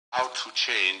how to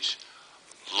change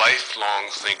lifelong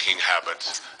thinking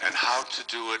habits and how to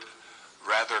do it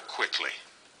rather quickly,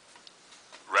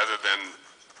 rather than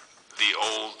the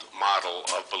old model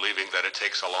of believing that it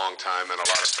takes a long time and a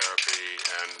lot of therapy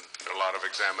and a lot of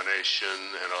examination,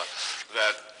 and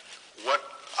that what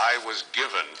I was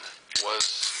given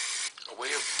was a way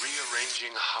of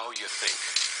rearranging how you think.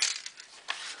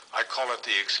 I call it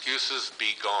the excuses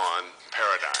be gone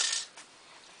paradigm.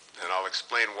 And I'll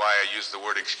explain why I use the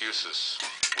word excuses,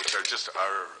 which are just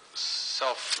our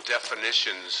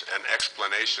self-definitions and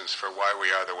explanations for why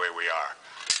we are the way we are.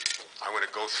 I'm going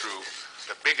to go through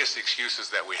the biggest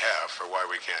excuses that we have for why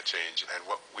we can't change and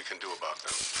what we can do about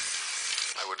them.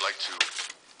 I would like to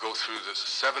go through the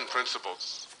 7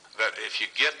 principles that if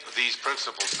you get these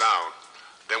principles down,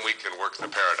 then we can work the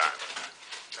paradigm.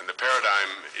 And the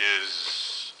paradigm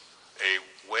is a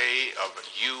way of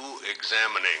you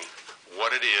examining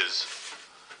what it is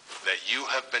that you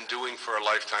have been doing for a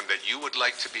lifetime that you would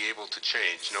like to be able to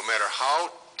change, no matter how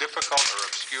difficult or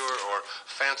obscure or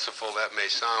fanciful that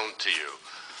may sound to you,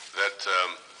 that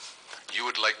you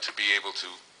would like to be able to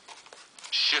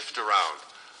shift around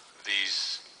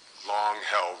these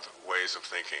long-held ways of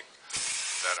thinking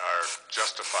that are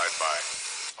justified by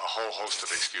a whole host of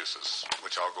excuses,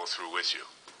 which I'll go through with you,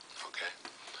 okay?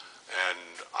 And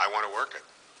I want to work it.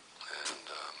 And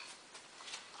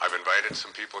I've invited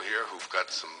some people here who've got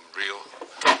some real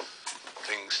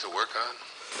things to work on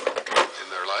in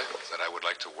their life that I would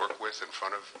like to work with in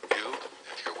front of you,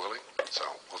 if you're willing. So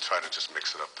we'll try to just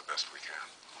mix it up the best we can.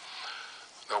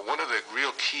 Now, one of the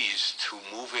real keys to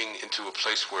moving into a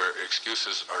place where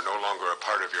excuses are no longer a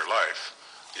part of your life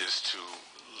is to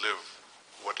live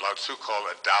what Lao Tzu called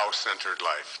a Tao-centered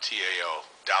life, T-A-O,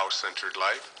 Tao-centered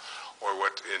life, or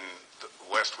what in the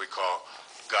West we call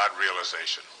God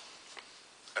realization.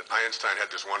 And Einstein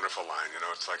had this wonderful line,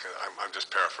 it's like, I'm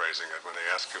just paraphrasing it, when they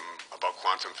asked him about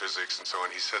quantum physics and so on,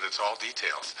 he said, it's all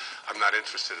details. I'm not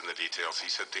interested in the details.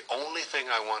 He said, the only thing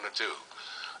I want to do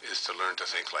is to learn to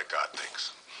think like God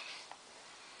thinks.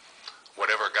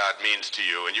 Whatever God means to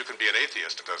you, and you can be an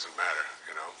atheist, it doesn't matter,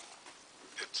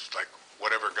 It's like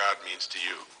whatever God means to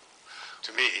you.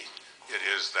 To me, it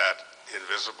is that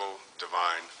invisible,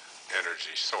 divine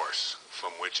energy source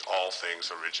from which all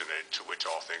things originate, to which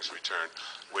all things return,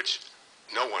 which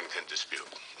no one can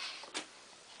dispute.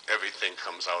 Everything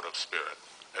comes out of spirit.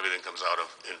 Everything comes out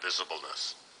of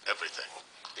invisibleness. Everything,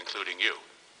 including you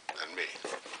and me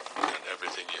and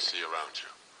everything you see around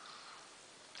you.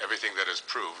 Everything that is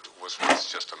proved was once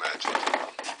just imagined.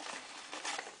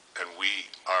 And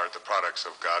we are the products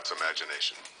of God's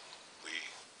imagination. We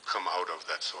come out of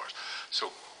that source. So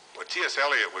what T.S.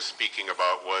 Eliot was speaking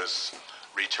about was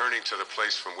returning to the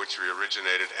place from which we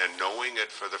originated and knowing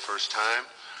it for the first time.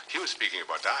 He was speaking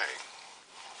about dying.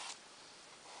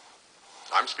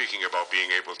 I'm speaking about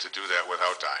being able to do that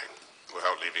without dying,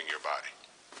 without leaving your body.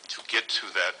 To get to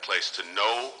that place, to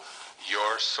know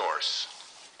your source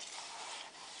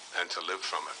and to live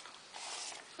from it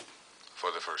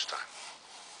for the first time.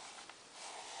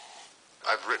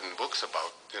 I've written books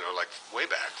about, like way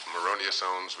back, from Erroneous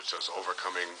Zones, which was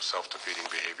overcoming self-defeating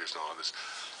behaviors and all of this.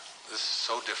 This is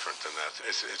so different than that.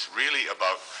 It's really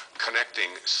about connecting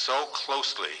so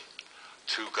closely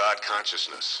to God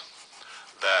consciousness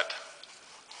that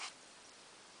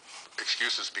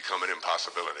excuses become an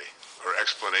impossibility, or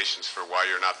explanations for why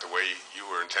you're not the way you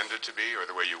were intended to be or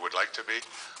the way you would like to be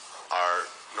are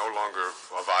no longer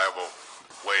a viable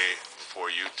way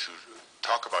for you to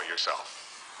talk about yourself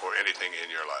or anything in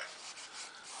your life.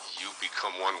 You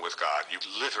become one with God. You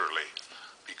literally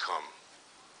become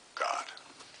God.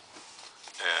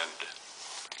 And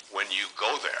when you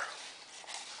go there,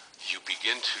 you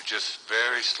begin to just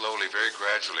very slowly, very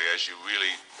gradually, as you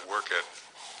really work at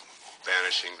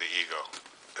banishing the ego,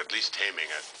 at least taming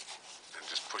it and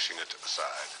just pushing it to the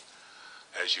side.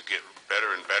 As you get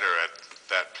better and better at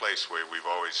that place where we've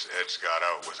always edged God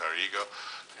out with our ego,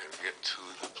 and get to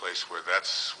the place where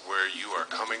that's where you are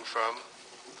coming from,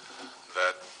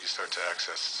 that you start to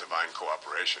access divine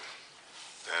cooperation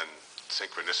and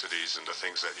synchronicities and the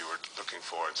things that you were looking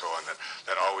for and so on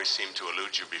that always seemed to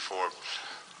elude you before.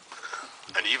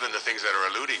 And even the things that are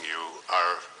eluding you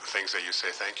are things that you say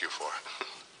thank you for.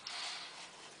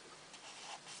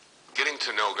 Getting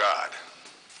to know God,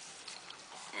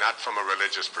 not from a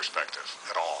religious perspective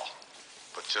at all,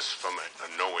 but just from a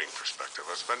knowing perspective.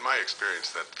 It's been my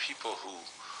experience that people who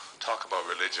talk about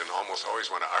religion almost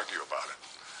always want to argue about it.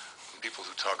 And people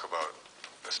who talk about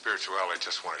spirituality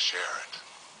just want to share it.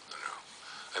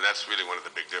 And that's really one of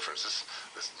the big differences.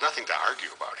 There's nothing to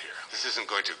argue about here. This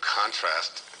isn't going to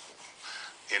contrast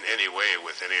in any way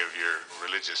with any of your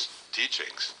religious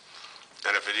teachings.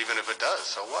 And even if it does,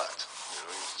 so what? You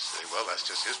know, you say, well, that's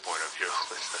just his point of view.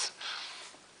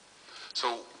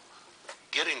 So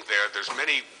getting there, there's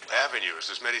many avenues,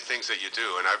 there's many things that you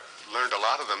do, and I've learned a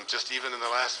lot of them just even in the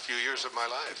last few years of my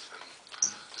life. And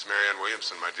as Marianne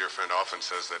Williamson, my dear friend, often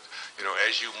says that, you know,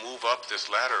 as you move up this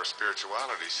ladder of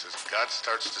spirituality, she says, God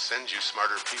starts to send you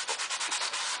smarter people.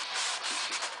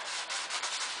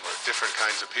 Or different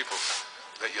kinds of people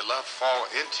that you love fall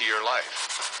into your life.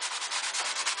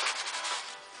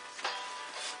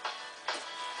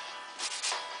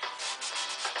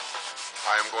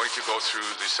 I am going to go through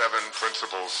the 7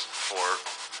 principles for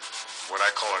what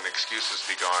I call an excuses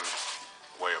be gone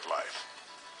way of life.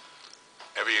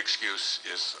 Every excuse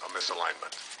is a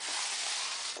misalignment.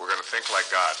 We're going to think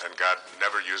like God, and God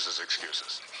never uses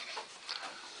excuses.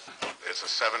 It's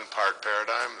a 7-part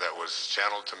paradigm that was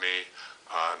channeled to me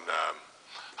on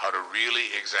how to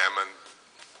really examine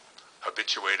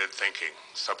habituated thinking,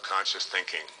 subconscious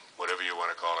thinking, whatever you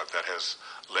want to call it, that has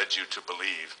led you to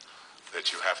believe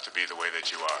that you have to be the way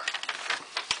that you are.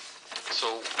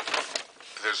 So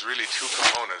there's really 2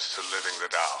 components to living the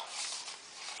Tao.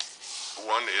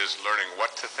 One is learning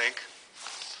what to think.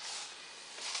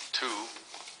 2,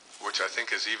 which I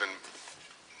think is even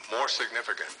more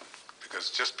significant, because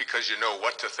just because you know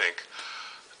what to think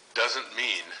doesn't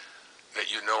mean that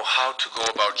you know how to go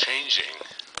about changing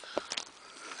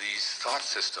these thought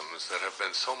systems that have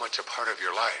been so much a part of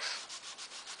your life.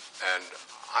 And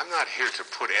I'm not here to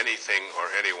put anything or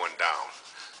anyone down.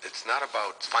 It's not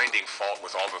about finding fault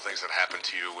with all the things that happened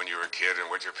to you when you were a kid and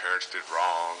what your parents did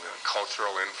wrong, and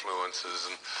cultural influences,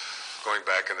 and going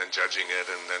back and then judging it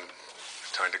and then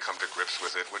trying to come to grips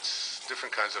with it, which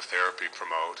different kinds of therapy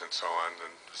promote and so on.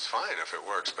 And it's fine if it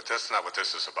works, but that's not what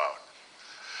this is about.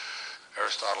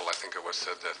 Aristotle, I think it was,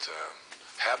 said that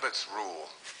habits rule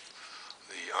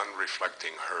the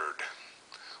unreflecting herd.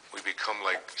 We become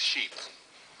like sheep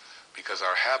because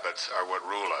our habits are what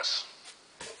rule us.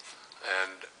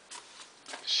 And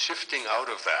shifting out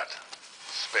of that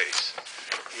space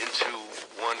into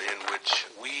one in which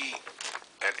we,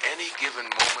 at any given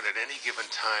moment, at any given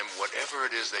time, whatever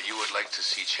it is that you would like to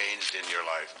see changed in your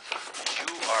life, you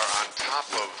are on top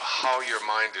of how your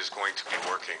mind is going to be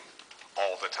working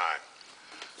all the time.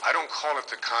 I don't call it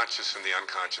the conscious and the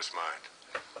unconscious mind.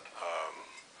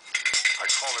 I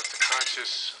call it the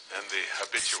conscious and the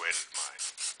habituated mind.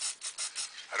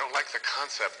 I don't like the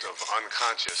concept of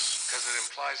unconscious because it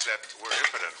implies that we're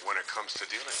impotent when it comes to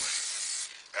dealing with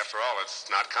it. After all, it's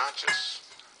not conscious.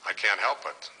 I can't help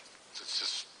it. It's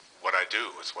just what I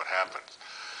do. It's what happens.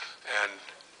 And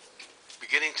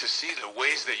beginning to see the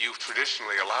ways that you've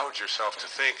traditionally allowed yourself to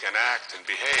think and act and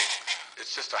behave,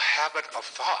 it's just a habit of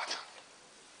thought.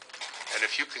 And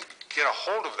if you can get a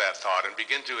hold of that thought and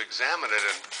begin to examine it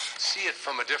and see it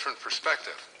from a different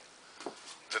perspective.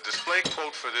 The display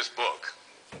quote for this book,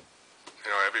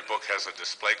 you know, every book has a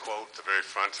display quote at the very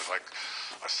front, it's like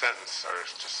a sentence or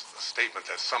just a statement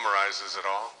that summarizes it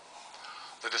all.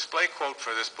 The display quote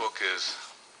for this book is,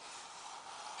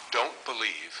 don't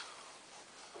believe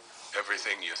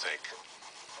everything you think.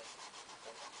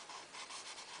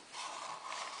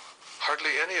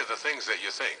 Hardly any of the things that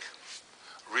you think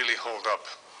really hold up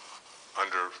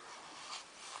under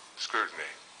scrutiny.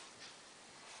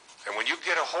 And when you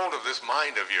get a hold of this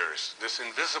mind of yours, this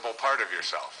invisible part of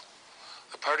yourself,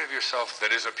 the part of yourself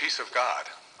that is a piece of God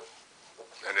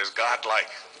and is God-like,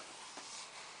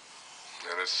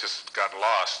 and it's just got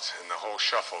lost in the whole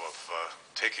shuffle of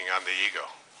taking on the ego,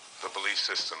 the belief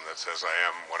system that says I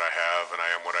am what I have and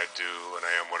I am what I do and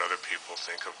I am what other people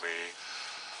think of me,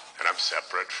 and I'm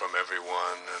separate from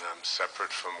everyone and I'm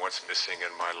separate from what's missing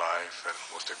in my life, and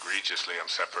most egregiously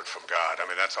I'm separate from God. I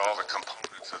mean, that's all the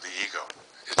components of the ego.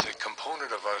 It's a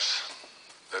component of us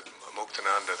that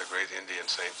Muktananda, the great Indian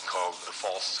saint, called the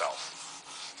false self.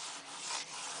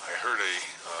 I heard a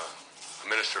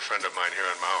minister friend of mine here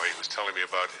on Maui was telling me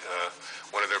about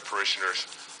one of their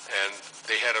parishioners, and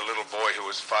they had a little boy who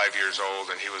was 5 years old,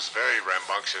 and he was very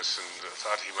rambunctious and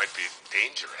thought he might be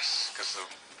dangerous because the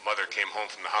mother came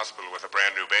home from the hospital with a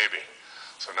brand new baby.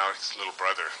 So now his little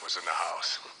brother was in the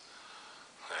house.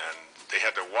 And they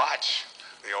had to watch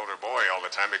the older boy all the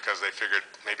time because they figured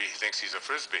maybe he thinks he's a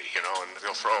frisbee, you know, and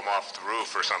they'll throw him off the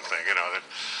roof or something, you know.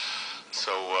 So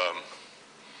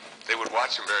they would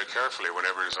watch him very carefully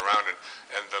whenever he was around.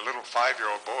 And the little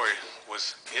 5-year-old boy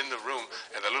was in the room,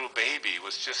 and the little baby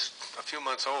was just a few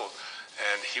months old,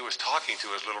 and he was talking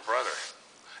to his little brother.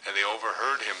 And they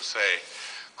overheard him say,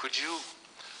 could you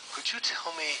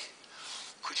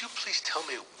please tell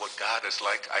me what God is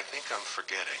like? I think I'm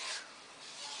forgetting.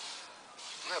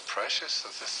 Isn't that precious?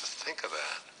 Just think of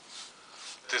that.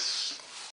 this